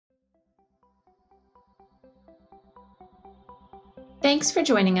Thanks for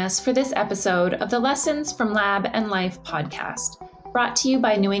joining us for this episode of the Lessons from Lab and Life podcast, brought to you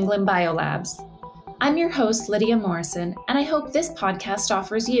by New England Biolabs. I'm your host, Lydia Morrison, and I hope this podcast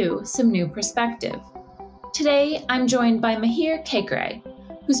offers you some new perspective. Today, I'm joined by Mihir Kekre,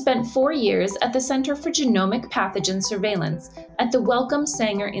 who spent 4 years at the Center for Genomic Pathogen Surveillance at the Wellcome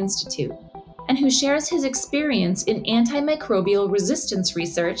Sanger Institute, and who shares his experience in antimicrobial resistance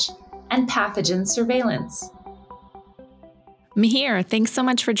research and pathogen surveillance. Mihir, thanks so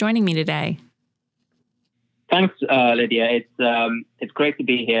much for joining me today. Thanks, Lydia. It's great to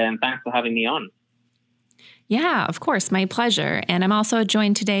be here, and thanks for having me on. Yeah, of course, my pleasure. And I'm also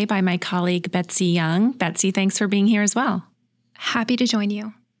joined today by my colleague, Betsy Young. Betsy, thanks for being here as well. Happy to join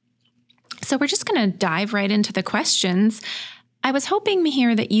you. So we're just going to dive right into the questions. I was hoping,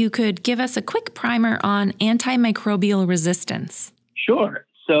 Mihir, that you could give us a quick primer on antimicrobial resistance. Sure.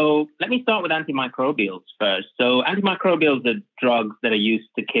 So let me start with antimicrobials first. So antimicrobials are drugs that are used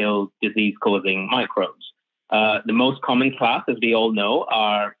to kill disease-causing microbes. The most common class, as we all know,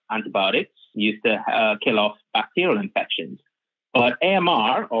 are antibiotics used to kill off bacterial infections. But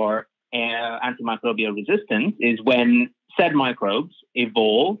AMR, or antimicrobial resistance, is when said microbes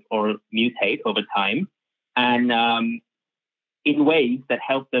evolve or mutate over time and in ways that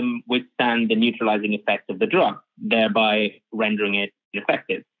help them withstand the neutralizing effect of the drug, thereby rendering it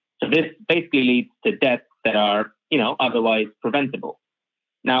ineffective. So this basically leads to deaths that are, otherwise preventable.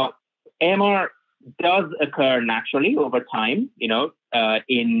 Now, AMR does occur naturally over time,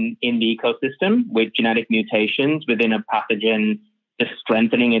 in the ecosystem with genetic mutations within a pathogen just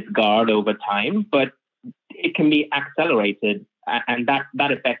strengthening its guard over time, but it can be accelerated, and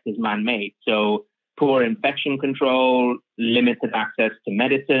that effect is man-made. So poor infection control, limited access to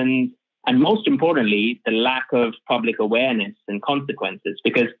medicines, and most importantly, the lack of public awareness and consequences,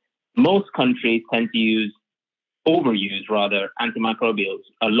 because most countries tend to overuse antimicrobials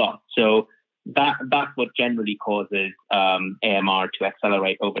a lot. So that's what generally causes AMR to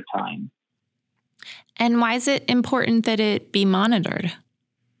accelerate over time. And why is it important that it be monitored?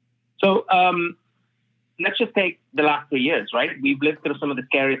 So let's just take the last 3 years, right? We've lived through some of the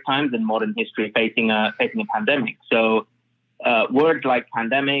scariest times in modern history facing a pandemic. So words like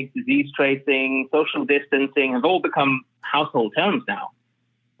pandemic, disease tracing, social distancing have all become household terms now.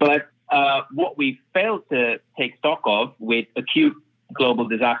 But what we failed to take stock of with acute global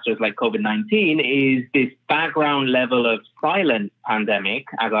disasters like COVID-19 is this background level of silent pandemic,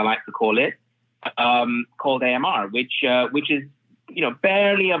 as I like to call it, called AMR, which is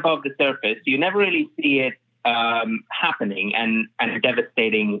barely above the surface. You never really see it happening and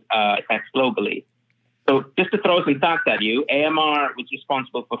devastating effects globally. So just to throw some facts at you, AMR was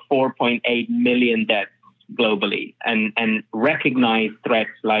responsible for 4.8 million deaths globally, and recognized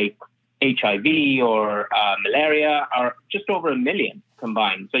threats like HIV or malaria are just over 1 million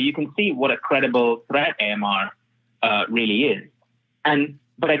combined. So you can see what a credible threat AMR really is.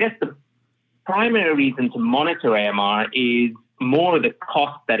 But I guess the primary reason to monitor AMR is more the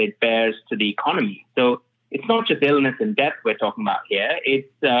cost that it bears to the economy. So it's not just illness and death we're talking about here.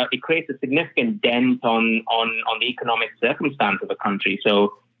 It creates a significant dent on the economic circumstance of a country.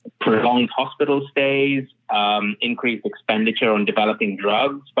 So prolonged hospital stays, increased expenditure on developing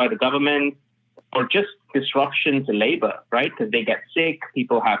drugs by the government, or just disruption to labor, right? Because they get sick,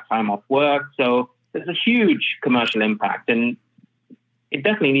 people have time off work. So there's a huge commercial impact, and it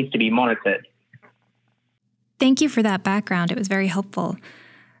definitely needs to be monitored. Thank you for that background. It was very helpful.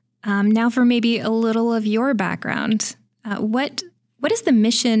 Now for maybe a little of your background. What is the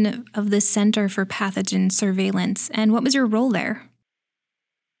mission of the Center for Pathogen Surveillance, and what was your role there?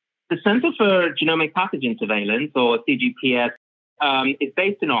 The Center for Genomic Pathogen Surveillance, or CGPS, is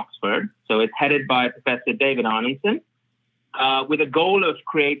based in Oxford. So it's headed by Professor David Arnonson, with a goal of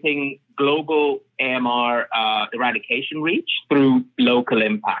creating global AMR eradication reach through local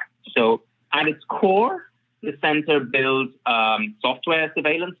impact. So at its core, the center builds software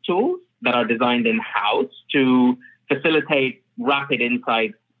surveillance tools that are designed in-house to facilitate rapid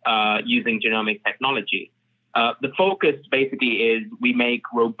insights using genomic technology. The focus basically is we make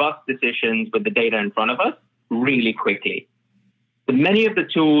robust decisions with the data in front of us really quickly. But many of the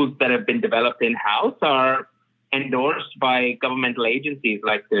tools that have been developed in-house are endorsed by governmental agencies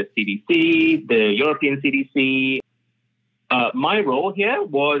like the CDC, the European CDC. My role here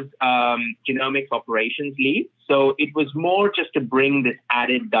was genomics operations lead. So it was more just to bring this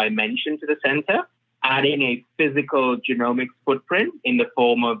added dimension to the center, adding a physical genomics footprint in the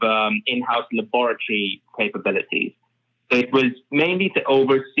form of in-house laboratory capabilities. So it was mainly to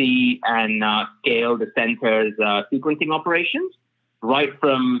oversee and scale the center's sequencing operations, right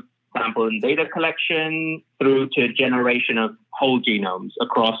from sample and data collection through to generation of whole genomes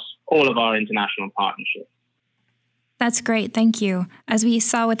across all of our international partnerships. That's great. Thank you. As we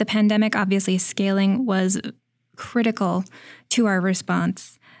saw with the pandemic, obviously scaling was critical to our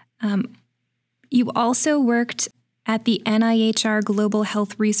response. You also worked at the NIHR Global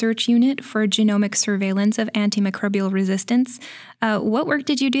Health Research Unit for genomic surveillance of antimicrobial resistance. What work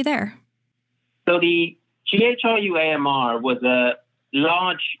did you do there? So the GHRU AMR was a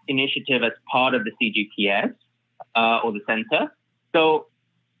large initiative as part of the CGPS, or the center. So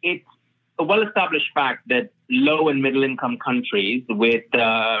it's a well-established fact that low and middle-income countries with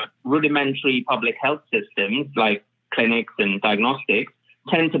rudimentary public health systems like clinics and diagnostics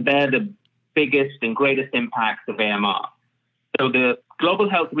tend to bear the biggest and greatest impacts of AMR. So the Global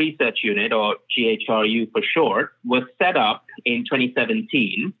Health Research Unit, or GHRU for short, was set up in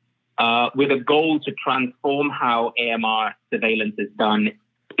 2017 with a goal to transform how AMR surveillance is done,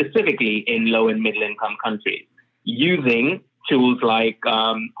 specifically in low and middle income countries, using tools like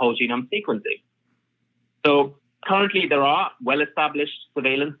whole genome sequencing. So currently there are well-established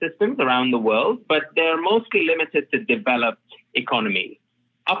surveillance systems around the world, but they're mostly limited to developed economies.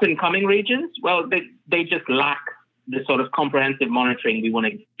 Up-and-coming regions, well, they just lack the sort of comprehensive monitoring we want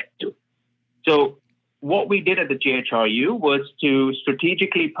to get to. So what we did at the GHRU was to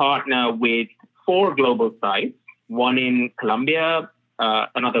strategically partner with 4 global sites, one in Colombia,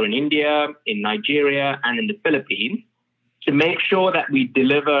 another in India, in Nigeria, and in the Philippines, to make sure that we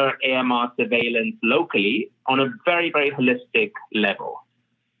deliver AMR surveillance locally on a very, very holistic level.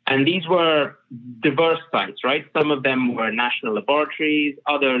 And these were diverse sites, right? Some of them were national laboratories,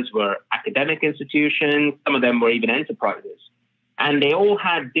 others were academic institutions, some of them were even enterprises. And they all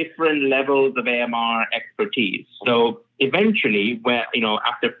had different levels of AMR expertise. So eventually,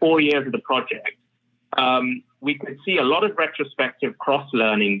 after 4 years of the project, we could see a lot of retrospective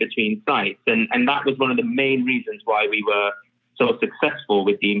cross-learning between sites. And that was one of the main reasons why we were so successful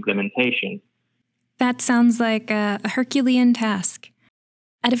with the implementation. That sounds like a Herculean task.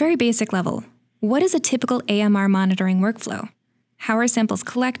 At a very basic level, what is a typical AMR monitoring workflow? How are samples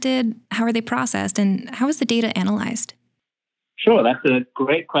collected? How are they processed? And how is the data analyzed? Sure, that's a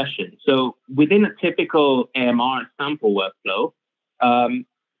great question. So within a typical AMR sample workflow,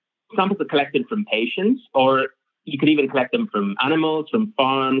 samples are collected from patients, or you could even collect them from animals, from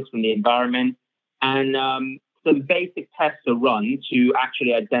farms, from the environment. And some basic tests are run to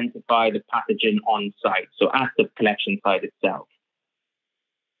actually identify the pathogen on site, so at the collection site itself.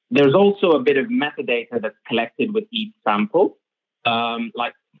 There's also a bit of metadata that's collected with each sample,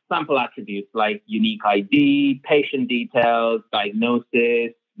 like sample attributes like unique ID, patient details,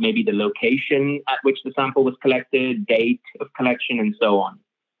 diagnosis, maybe the location at which the sample was collected, date of collection, and so on.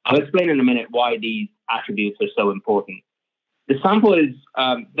 I'll explain in a minute why these attributes are so important. The sample is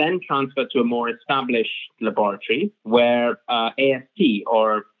then transferred to a more established laboratory where AST,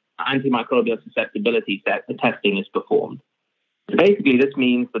 or antimicrobial susceptibility testing, is performed. So basically, this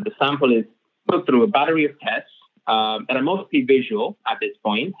means that the sample is put through a battery of tests that are mostly visual at this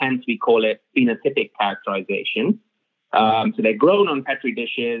point, hence we call it phenotypic characterization. So they're grown on Petri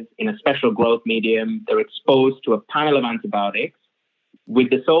dishes in a special growth medium. They're exposed to a panel of antibiotics with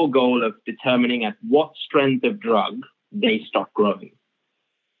the sole goal of determining at what strength of drug they stop growing.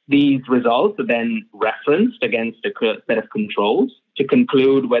 These results are then referenced against a set of controls to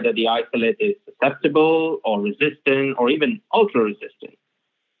conclude whether the isolate is susceptible or resistant or even ultra-resistant.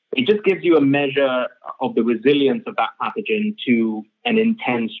 It just gives you a measure of the resilience of that pathogen to an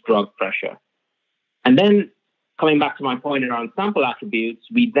intense drug pressure. And then, coming back to my point around sample attributes,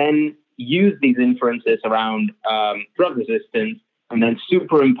 we then use these inferences around drug resistance and then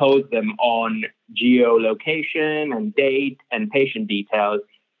superimpose them on geolocation and date and patient details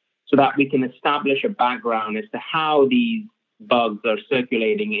so that we can establish a background as to how these bugs are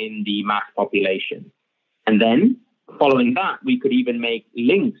circulating in the mass population. And then, following that, we could even make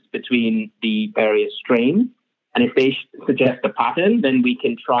links between the various strains. And if they suggest a pattern, then we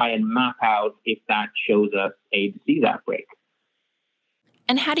can try and map out if that shows us a disease outbreak.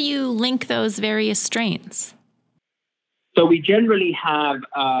 And how do you link those various strains? So we generally have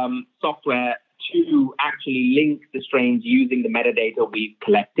software to actually link the strains using the metadata we've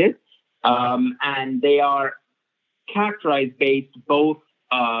collected. And they are characterized based both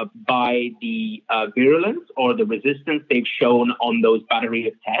by the virulence or the resistance they've shown on those battery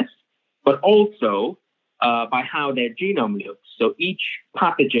of tests, but also by how their genome looks. So each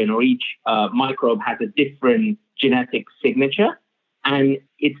pathogen or each microbe has a different genetic signature. And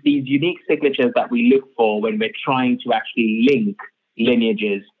it's these unique signatures that we look for when we're trying to actually link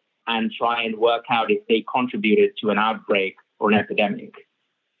lineages and try and work out if they contributed to an outbreak or an epidemic.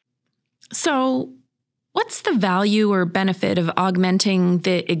 So what's the value or benefit of augmenting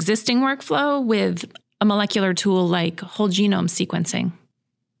the existing workflow with a molecular tool like whole genome sequencing?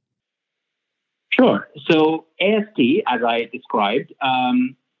 Sure. So AST, as I described,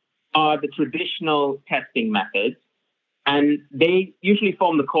 are the traditional testing methods, and they usually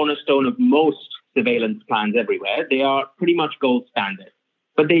form the cornerstone of most surveillance plans everywhere. They are pretty much gold standard,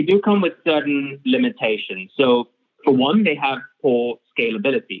 but they do come with certain limitations. So for one, they have poor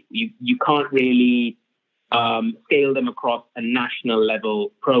scalability. You can't really scale them across a national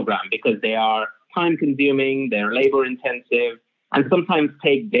level program because they are time consuming, they're labor intensive, and sometimes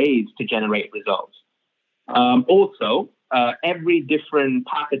take days to generate results. Also, every different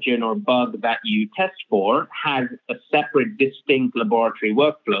pathogen or bug that you test for has a separate, distinct laboratory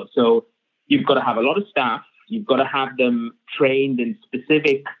workflow. So you've got to have a lot of staff. You've got to have them trained in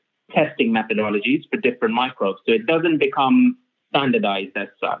specific testing methodologies for different microbes. So it doesn't become standardized as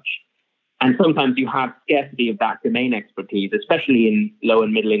such. And sometimes you have scarcity of that domain expertise, especially in low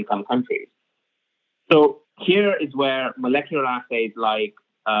and middle income countries. So here is where molecular assays like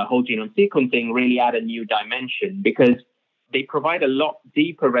whole genome sequencing really add a new dimension, because they provide a lot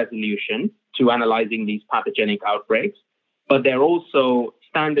deeper resolution to analyzing these pathogenic outbreaks, but they're also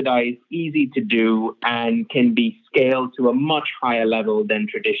standardized, easy to do, and can be scaled to a much higher level than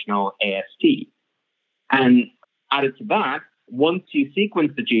traditional AST. And added to that, once you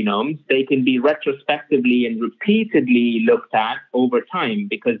sequence the genomes, they can be retrospectively and repeatedly looked at over time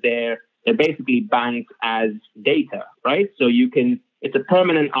because they're basically banked as data, right? So it's a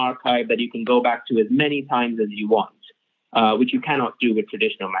permanent archive that you can go back to as many times as you want, which you cannot do with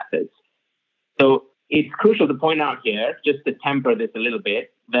traditional methods. So it's crucial to point out here, just to temper this a little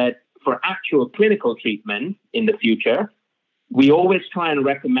bit, that for actual clinical treatment in the future, we always try and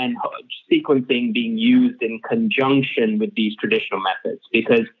recommend sequencing being used in conjunction with these traditional methods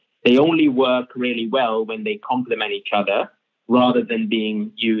because they only work really well when they complement each other rather than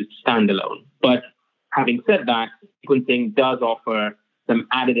being used standalone. But having said that, sequencing does offer some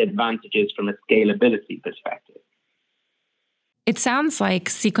added advantages from a scalability perspective. It sounds like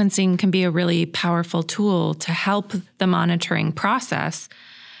sequencing can be a really powerful tool to help the monitoring process.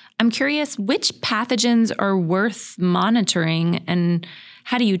 I'm curious, which pathogens are worth monitoring, and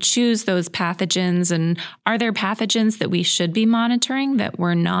how do you choose those pathogens? And are there pathogens that we should be monitoring that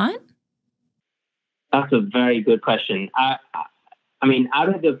we're not? That's a very good question. I mean, out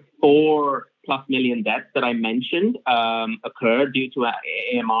of the 4+ million deaths that I mentioned occur due to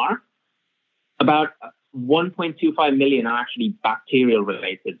AMR, about 1.25 million are actually bacterial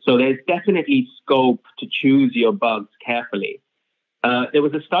related. So there's definitely scope to choose your bugs carefully. There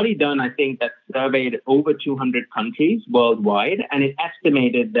was a study done, I think, that surveyed over 200 countries worldwide, and it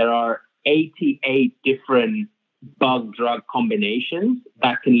estimated there are 88 different bug-drug combinations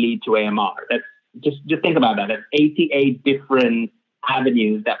that can lead to AMR. That's just think about that. That's 88 different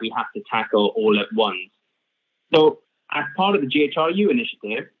avenues that we have to tackle all at once. So as part of the GHRU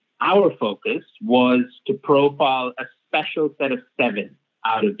initiative, our focus was to profile a special set of 7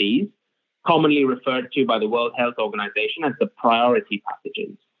 out of these, commonly referred to by the World Health Organization as the priority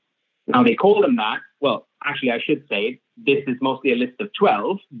pathogens. Now, they call them that. Well, actually, I should say this is mostly a list of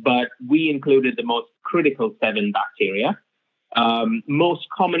 12, but we included the most critical 7 bacteria, most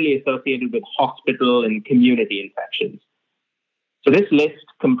commonly associated with hospital and community infections. So this list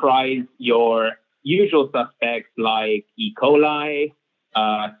comprised your usual suspects like E. coli,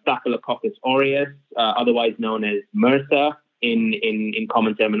 Staphylococcus aureus, otherwise known as MRSA in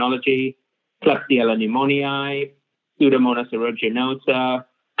common terminology, Klebsiella pneumoniae, Pseudomonas aeruginosa,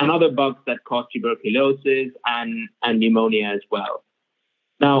 and other bugs that cause tuberculosis and pneumonia as well.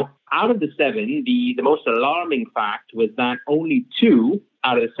 Now, out of the 7, the most alarming fact was that only 2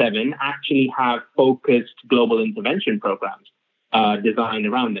 out of the 7 actually have focused global intervention programs designed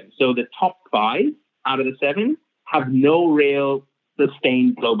around them. So the top 5 out of the 7 have no real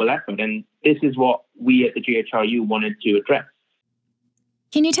sustained global effort. And this is what we at the GHRU wanted to address.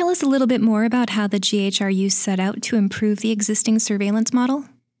 Can you tell us a little bit more about how the GHRU set out to improve the existing surveillance model?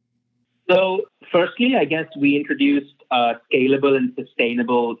 So firstly, I guess we introduced scalable and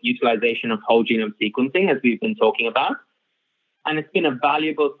sustainable utilization of whole genome sequencing, as we've been talking about. And it's been a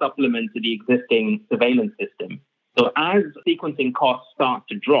valuable supplement to the existing surveillance system. So as sequencing costs start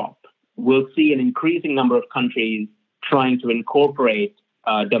to drop, we'll see an increasing number of countries trying to incorporate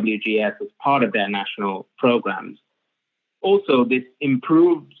WGS as part of their national programs. Also, this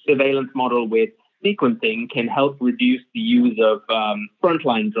improved surveillance model with sequencing can help reduce the use of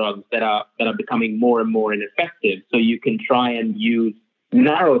frontline drugs that are becoming more and more ineffective. So you can try and use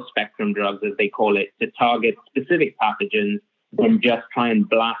narrow spectrum drugs, as they call it, to target specific pathogens than just try and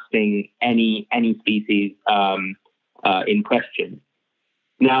blasting any species in question.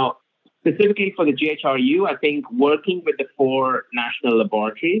 Now, specifically for the GHRU, I think working with the 4 national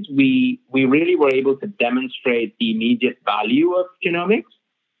laboratories, we really were able to demonstrate the immediate value of genomics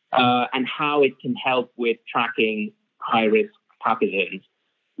and how it can help with tracking high-risk pathogens.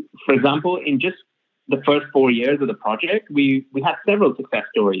 For example, in just the first 4 years of the project, we had several success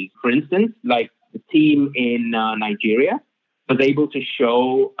stories. For instance, like the team in Nigeria was able to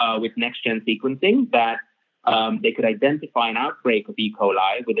show with next-gen sequencing that they could identify an outbreak of E.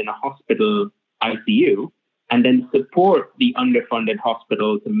 coli within a hospital ICU and then support the underfunded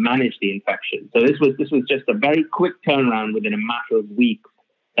hospital to manage the infection. So this was just a very quick turnaround within a matter of weeks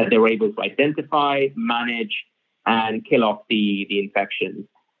that they were able to identify, manage, and kill off the infection.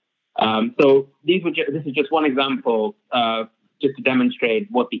 So this is just one example just to demonstrate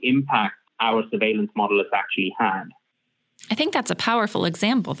what the impact our surveillance model has actually had. I think that's a powerful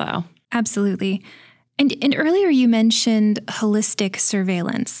example, though. Absolutely. And earlier you mentioned holistic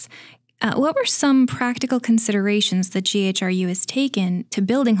surveillance. What were some practical considerations that GHRU has taken to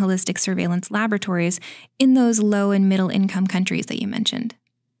building holistic surveillance laboratories in those low and middle income countries that you mentioned?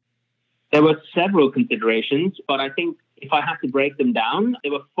 There were several considerations, but I think if I had to break them down,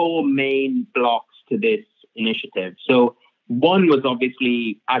 there were 4 main blocks to this initiative. So one was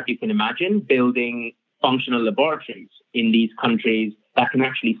obviously, as you can imagine, building functional laboratories in these countries that can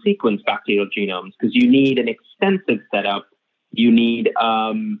actually sequence bacterial genomes, because you need an extensive setup. You need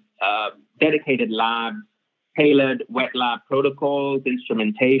dedicated labs, tailored wet lab protocols,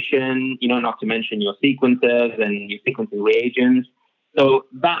 instrumentation, not to mention your sequencers and your sequencing reagents. So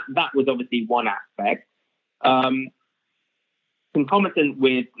that was obviously one aspect. Concomitant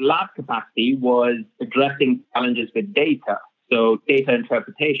with lab capacity was addressing challenges with data, so data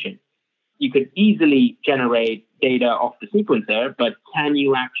interpretation. You could easily generate data off the sequencer, but can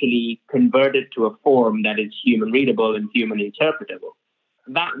you actually convert it to a form that is human readable and human interpretable?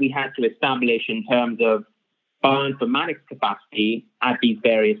 That we had to establish in terms of bioinformatics capacity at these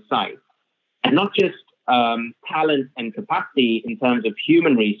various sites. And not just talent and capacity in terms of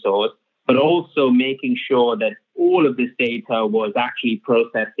human resource, but also making sure that all of this data was actually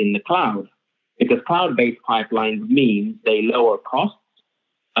processed in the cloud. Because cloud-based pipelines means they lower costs.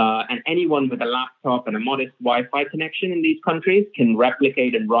 And anyone with a laptop and a modest Wi-Fi connection in these countries can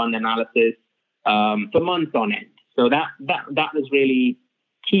replicate and run analysis for months on end. So that was really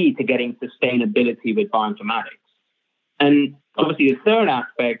key to getting sustainability with bioinformatics. And obviously the third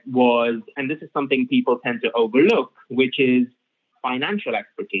aspect was, and this is something people tend to overlook, which is financial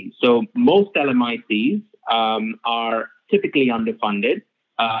expertise. So most LMICs are typically underfunded,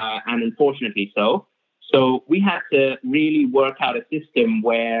 and unfortunately so. So we had to really work out a system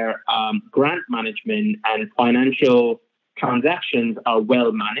where grant management and financial transactions are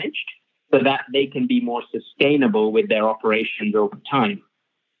well managed so that they can be more sustainable with their operations over time.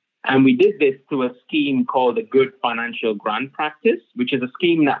 And we did this through a scheme called the Good Financial Grant Practice, which is a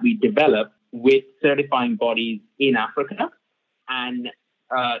scheme that we developed with certifying bodies in Africa. And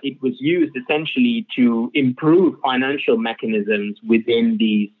it was used essentially to improve financial mechanisms within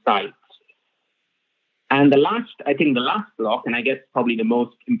these sites. And the last block, and I guess probably the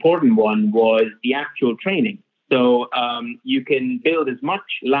most important one, was the actual training. So you can build as much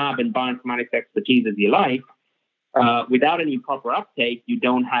lab and bioinformatics expertise as you like. Without any proper uptake, you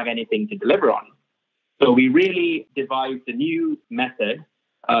don't have anything to deliver on. So we really devised a new method,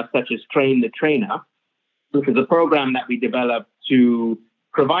 such as Train the Trainer, which is a program that we developed to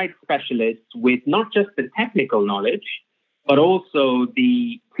provide specialists with not just the technical knowledge, but also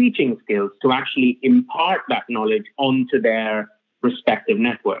the teaching skills to actually impart that knowledge onto their respective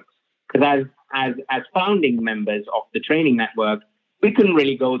networks. Because as founding members of the training network, we couldn't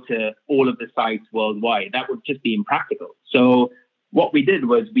really go to all of the sites worldwide. That would just be impractical. So what we did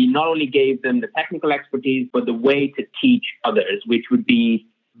was we not only gave them the technical expertise, but the way to teach others, which would be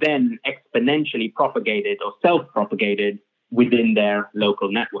then exponentially propagated or self-propagated within their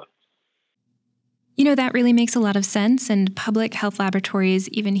local networks. That really makes a lot of sense. And public health laboratories,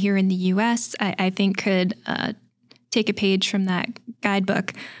 even here in the U.S., I think could take a page from that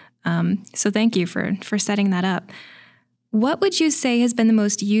guidebook. So thank you for setting that up. What would you say has been the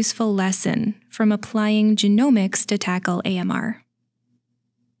most useful lesson from applying genomics to tackle AMR?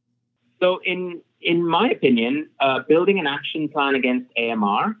 So in my opinion, building an action plan against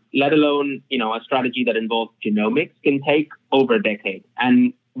AMR, let alone, a strategy that involves genomics, can take over a decade.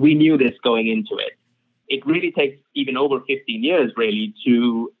 And we knew this going into it. It really takes even over 15 years, really,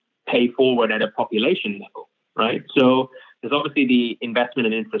 to pay forward at a population level, right? So there's obviously the investment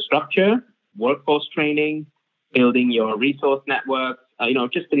in infrastructure, workforce training, building your resource networks,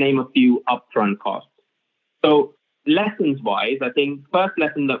 just to name a few upfront costs. So lessons-wise, I think first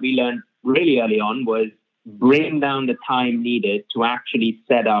lesson that we learned really early on was bring down the time needed to actually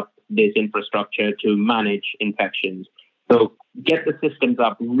set up this infrastructure to manage infections. So get the systems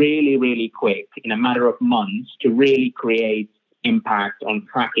up really, really quick in a matter of months to really create impact on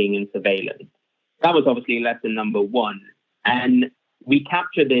tracking and surveillance. That was obviously lesson number one. And we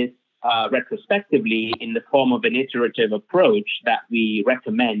capture this retrospectively in the form of an iterative approach that we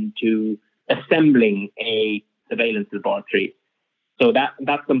recommend to assembling a surveillance laboratory. So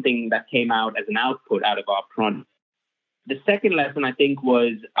that's something that came out as an output out of our project. The second lesson, I think,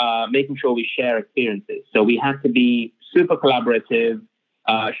 was making sure we share experiences. So we had to be super collaborative,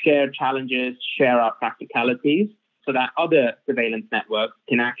 share challenges, share our practicalities, so that other surveillance networks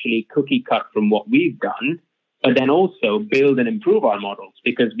can actually cookie cut from what we've done, but then also build and improve our models,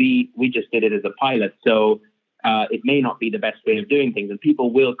 because we just did it as a pilot. So it may not be the best way of doing things, and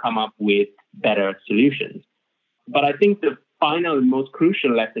people will come up with better solutions. But I think the final and most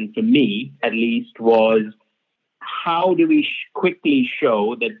crucial lesson for me, at least, was how do we quickly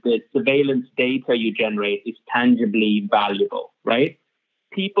show that the surveillance data you generate is tangibly valuable, right?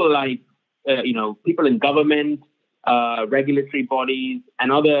 People like, people in government, regulatory bodies,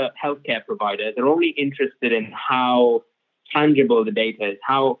 and other healthcare providers are only interested in how tangible the data is,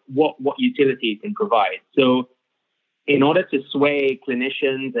 what utility it can provide. So in order to sway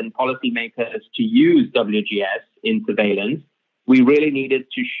clinicians and policymakers to use WGS in surveillance, we really needed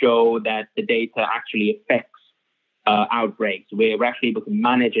to show that the data actually affects outbreaks. We're actually able to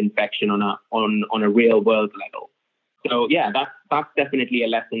manage infection on a real world level. So yeah, that's definitely a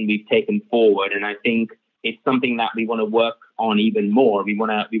lesson we've taken forward, and I think it's something that we want to work on even more. We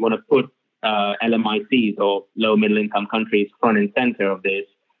want to put LMICs, or low middle income countries, front and center of this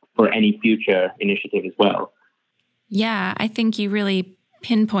for any future initiative as well. Yeah, I think you really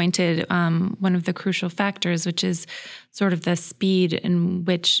pinpointed one of the crucial factors, which is sort of the speed in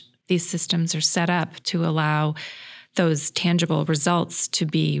which these systems are set up to allow those tangible results to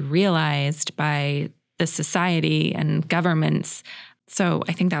be realized by the society and governments. So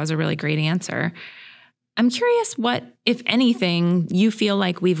I think that was a really great answer. I'm curious what, if anything, you feel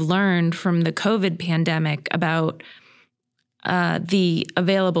like we've learned from the COVID pandemic about the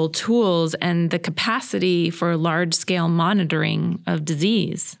available tools and the capacity for large-scale monitoring of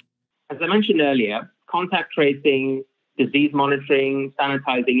disease. As I mentioned earlier, contact tracing, disease monitoring,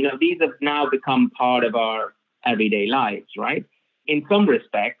 sanitizing, these have now become part of our everyday lives, right? In some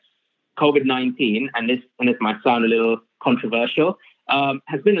respects, COVID-19, and this might sound a little controversial,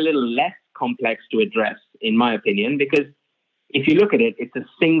 has been a little less complex to address, in my opinion, because if you look at it, it's a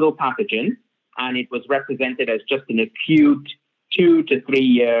single pathogen, and it was represented as just an acute 2 to 3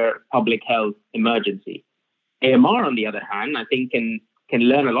 year public health emergency. AMR, on the other hand, I think can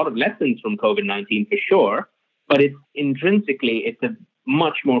learn a lot of lessons from COVID-19 for sure, but it's a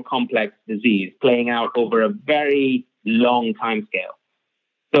much more complex disease playing out over a very long time scale.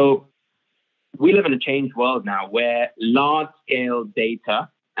 So we live in a changed world now where large-scale data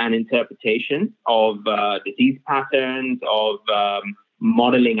and interpretation of disease patterns, of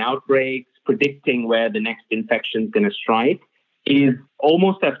modeling outbreaks, predicting where the next infection is going to strike is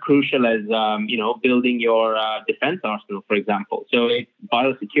almost as crucial as, building your defense arsenal, for example. So it's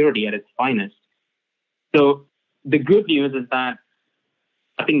biosecurity at its finest. So the good news is that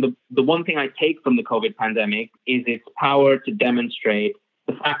I think the one thing I take from the COVID pandemic is its power to demonstrate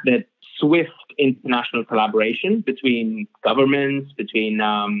the fact that swift international collaboration between governments, between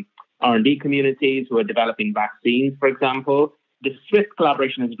R&D communities who are developing vaccines, for example, the swift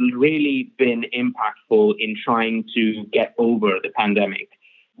collaboration has really been impactful in trying to get over the pandemic.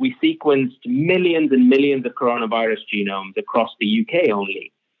 We sequenced millions and millions of coronavirus genomes across the UK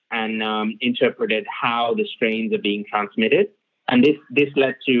only, and interpreted how the strains are being transmitted. And this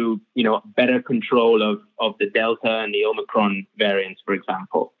led to, better control of the Delta and the Omicron variants, for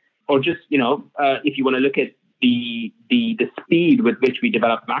example. Or just, if you want to look at the speed with which we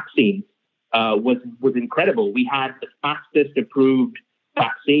developed vaccines, was incredible. We had the fastest approved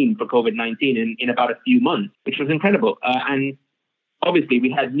vaccine for COVID-19 in about a few months, which was incredible. And obviously,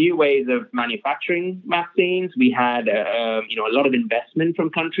 we had new ways of manufacturing vaccines. We had, a lot of investment from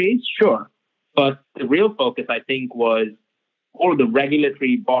countries, sure. But the real focus, I think, was all of the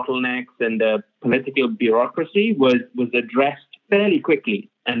regulatory bottlenecks and the political bureaucracy was addressed fairly quickly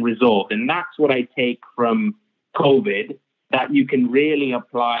and resolved. And that's what I take from COVID that you can really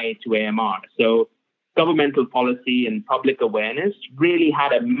apply to AMR. So governmental policy and public awareness really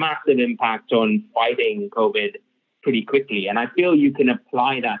had a massive impact on fighting COVID pretty quickly. And I feel you can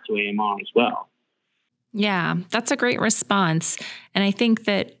apply that to AMR as well. Yeah, that's a great response. And I think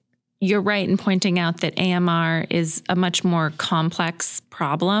that you're right in pointing out that AMR is a much more complex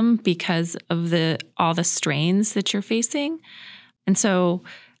problem because of all the strains that you're facing. And so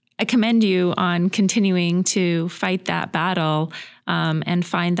I commend you on continuing to fight that battle and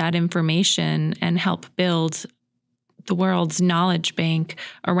find that information and help build the world's knowledge bank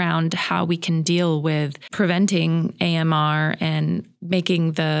around how we can deal with preventing AMR and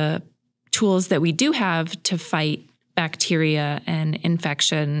making the tools that we do have to fight bacteria and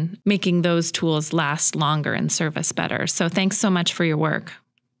infection, making those tools last longer and serve us better. So thanks so much for your work.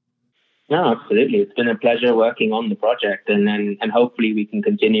 No, absolutely. It's been a pleasure working on the project, and hopefully we can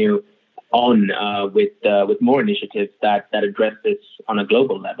continue on with more initiatives that address this on a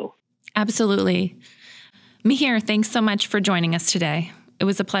global level. Absolutely. Mihir, thanks so much for joining us today. It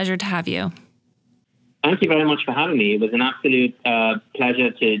was a pleasure to have you. Thank you very much for having me. It was an absolute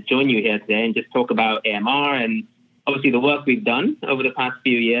pleasure to join you here today and just talk about AMR and obviously the work we've done over the past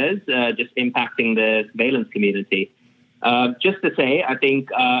few years, just impacting the surveillance community. Just to say, I think,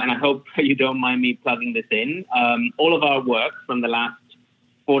 and I hope you don't mind me plugging this in, all of our work from the last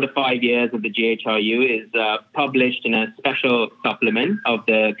 4 to 5 years of the GHRU is published in a special supplement of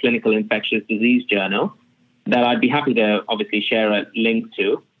the Clinical Infectious Disease Journal that I'd be happy to obviously share a link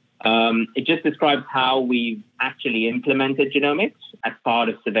to. It just describes how we've actually implemented genomics as part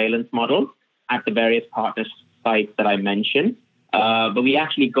of surveillance models at the various partner sites that I mentioned. But we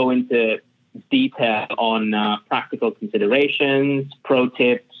actually go into detail on practical considerations, pro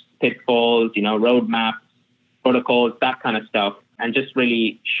tips, pitfalls, roadmaps, protocols, that kind of stuff, and just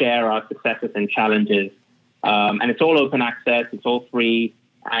really share our successes and challenges. And it's all open access, it's all free,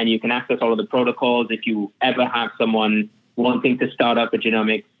 and you can access all of the protocols if you ever have someone wanting to start up a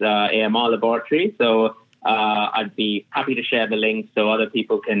genomics AMR laboratory. So I'd be happy to share the link so other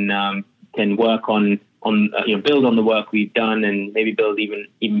people can work on build on the work we've done and maybe build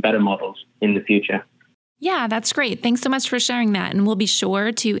even better models in the future. Yeah, that's great. Thanks so much for sharing that. And we'll be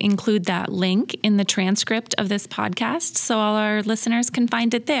sure to include that link in the transcript of this podcast so all our listeners can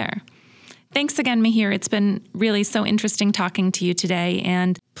find it there. Thanks again, Mihir. It's been really so interesting talking to you today.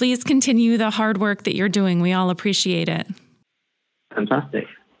 And please continue the hard work that you're doing. We all appreciate it. Fantastic.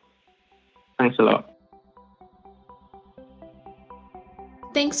 Thanks a lot.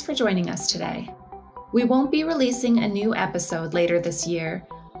 Thanks for joining us today. We won't be releasing a new episode later this year,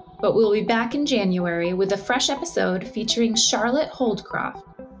 but we'll be back in January with a fresh episode featuring Charlotte Holdcroft,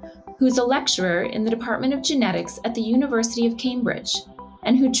 who's a lecturer in the Department of Genetics at the University of Cambridge,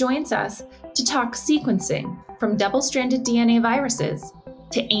 and who joins us to talk sequencing from double-stranded DNA viruses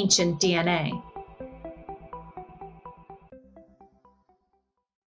to ancient DNA.